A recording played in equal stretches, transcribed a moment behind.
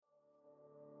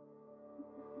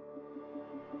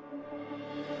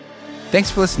Thanks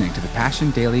for listening to the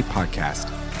Passion Daily podcast.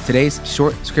 Today's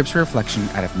short scripture reflection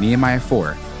out of Nehemiah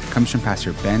 4 comes from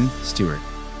Pastor Ben Stewart.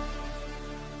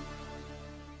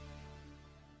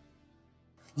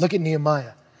 Look at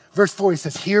Nehemiah. Verse 4, he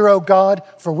says, "Hear, O God,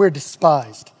 for we're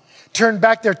despised. Turn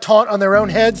back their taunt on their own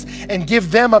heads and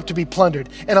give them up to be plundered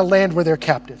in a land where they're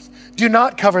captives. Do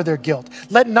not cover their guilt.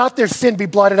 Let not their sin be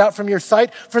blotted out from your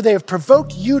sight, for they have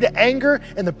provoked you to anger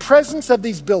in the presence of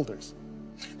these builders."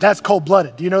 That's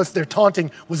cold-blooded. Do you notice their taunting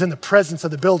was in the presence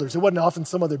of the builders? It wasn't off in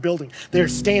some other building. They're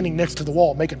standing next to the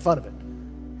wall making fun of it.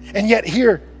 And yet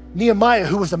here, Nehemiah,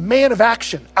 who was a man of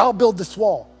action, I'll build this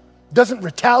wall, doesn't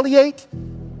retaliate.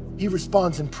 He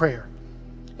responds in prayer.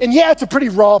 And yeah, it's a pretty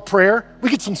raw prayer. We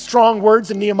get some strong words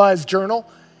in Nehemiah's journal.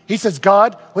 He says,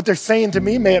 God, what they're saying to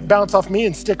me, may it bounce off me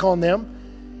and stick on them.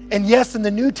 And yes, in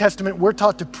the New Testament, we're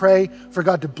taught to pray for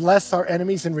God to bless our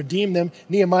enemies and redeem them.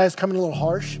 Nehemiah's coming a little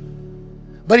harsh.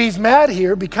 But he's mad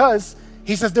here because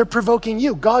he says they're provoking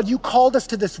you. God, you called us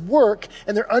to this work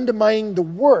and they're undermining the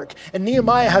work. And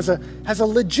Nehemiah has a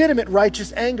legitimate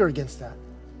righteous anger against that.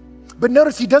 But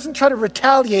notice he doesn't try to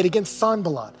retaliate against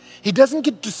Sanballat. He doesn't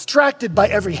get distracted by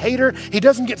every hater. He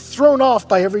doesn't get thrown off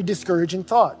by every discouraging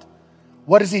thought.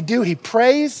 What does he do? He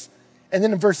prays. And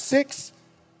then in verse 6,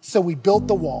 so we built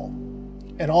the wall.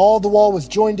 And all the wall was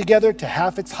joined together to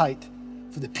half its height,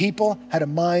 for the people had a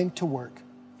mind to work.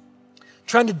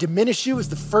 Trying to diminish you is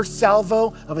the first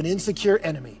salvo of an insecure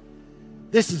enemy.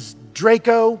 This is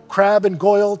Draco, Crabbe, and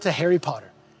Goyle to Harry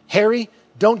Potter. Harry,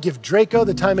 don't give Draco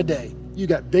the time of day. You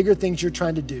got bigger things you're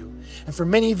trying to do. And for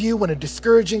many of you, when a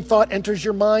discouraging thought enters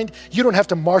your mind, you don't have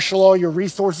to marshal all your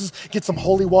resources, get some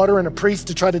holy water and a priest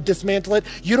to try to dismantle it.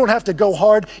 You don't have to go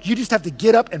hard. You just have to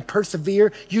get up and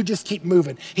persevere. You just keep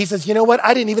moving. He says, you know what?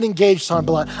 I didn't even engage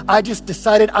Sanballat. I just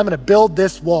decided I'm going to build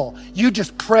this wall. You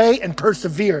just pray and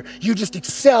persevere. You just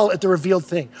excel at the revealed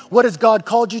thing. What has God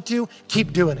called you to?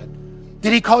 Keep doing it.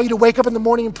 Did he call you to wake up in the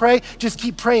morning and pray? Just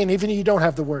keep praying, even if you don't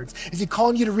have the words. Is he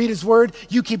calling you to read his word?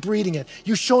 You keep reading it.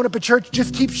 You showing up at church?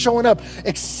 Just keep showing up.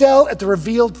 Excel at the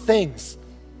revealed things.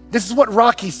 This is what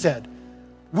Rocky said.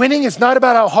 Winning is not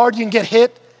about how hard you can get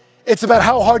hit. It's about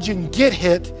how hard you can get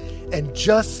hit and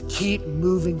just keep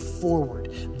moving forward.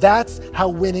 That's how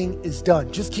winning is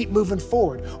done. Just keep moving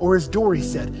forward. Or as Dory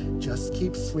said, just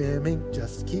keep swimming,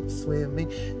 just keep swimming.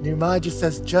 Nehemiah just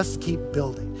says, just keep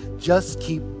building. Just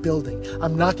keep building.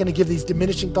 I'm not going to give these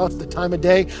diminishing thoughts the time of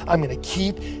day. I'm going to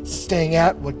keep staying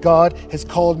at what God has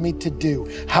called me to do.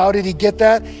 How did he get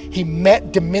that? He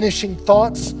met diminishing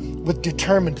thoughts with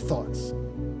determined thoughts.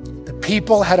 The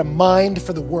people had a mind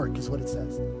for the work, is what it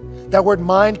says. That word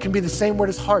mind can be the same word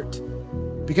as heart,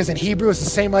 because in Hebrew it's the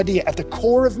same idea. At the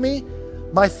core of me,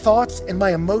 my thoughts and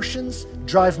my emotions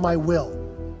drive my will.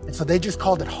 And so they just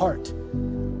called it heart.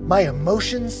 My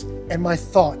emotions and my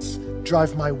thoughts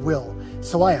drive my will.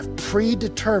 So I have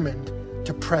predetermined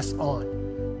to press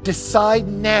on. Decide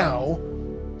now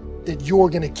that you're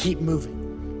going to keep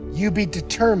moving. You be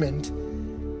determined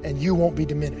and you won't be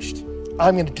diminished.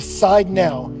 I'm going to decide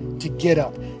now to get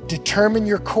up. Determine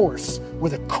your course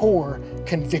with a core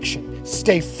conviction.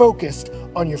 Stay focused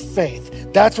on your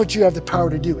faith. That's what you have the power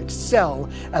to do. Excel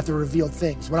at the revealed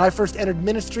things. When I first entered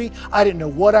ministry, I didn't know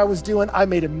what I was doing. I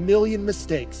made a million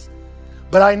mistakes.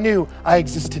 But I knew I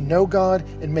exist to know God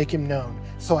and make him known.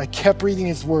 So I kept reading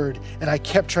his word and I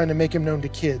kept trying to make him known to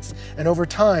kids. And over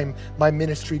time, my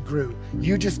ministry grew.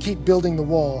 You just keep building the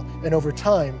wall and over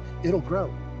time, it'll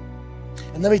grow.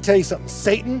 And let me tell you something.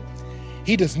 Satan,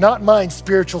 he does not mind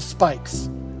spiritual spikes.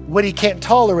 What he can't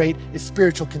tolerate is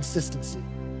spiritual consistency.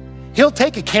 He'll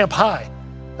take a Camp High,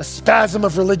 a spasm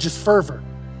of religious fervor.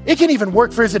 It can even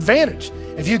work for his advantage.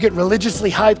 If you get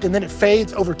religiously hyped and then it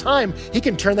fades over time, he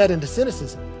can turn that into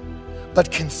cynicism.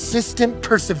 But consistent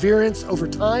perseverance over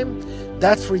time,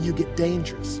 that's where you get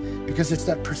dangerous, because it's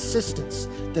that persistence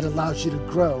that allows you to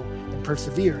grow and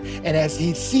persevere. And as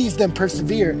he sees them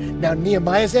persevere, now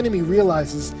Nehemiah's enemy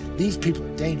realizes these people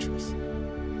are dangerous.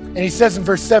 And he says in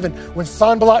verse 7, when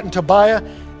Sanballat and Tobiah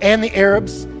and the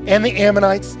Arabs and the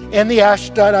Ammonites and the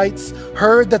Ashdodites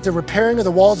heard that the repairing of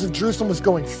the walls of Jerusalem was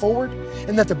going forward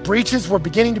and that the breaches were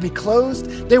beginning to be closed,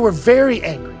 they were very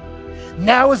angry.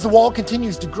 Now as the wall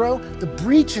continues to grow, the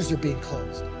breaches are being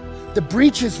closed. The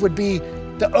breaches would be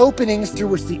the openings through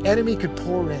which the enemy could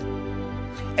pour in.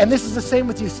 And this is the same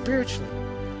with you spiritually.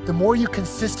 The more you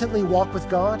consistently walk with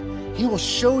God, he will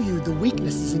show you the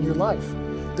weaknesses in your life,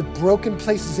 the broken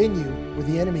places in you where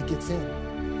the enemy gets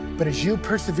in. But as you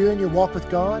persevere in your walk with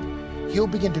God, he'll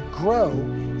begin to grow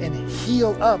and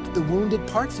heal up the wounded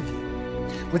parts of you.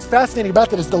 What's fascinating about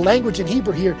that is the language in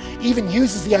Hebrew here even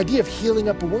uses the idea of healing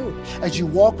up a wound. As you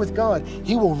walk with God,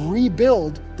 he will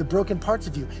rebuild the broken parts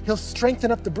of you. He'll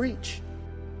strengthen up the breach.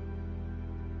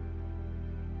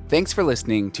 Thanks for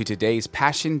listening to today's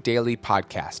Passion Daily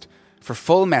podcast. For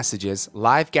full messages,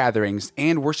 live gatherings,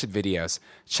 and worship videos,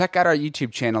 check out our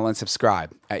YouTube channel and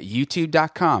subscribe at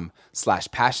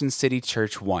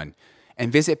youtube.com/PassionCityChurch1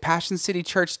 and visit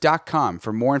PassionCityChurch.com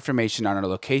for more information on our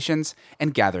locations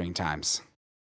and gathering times.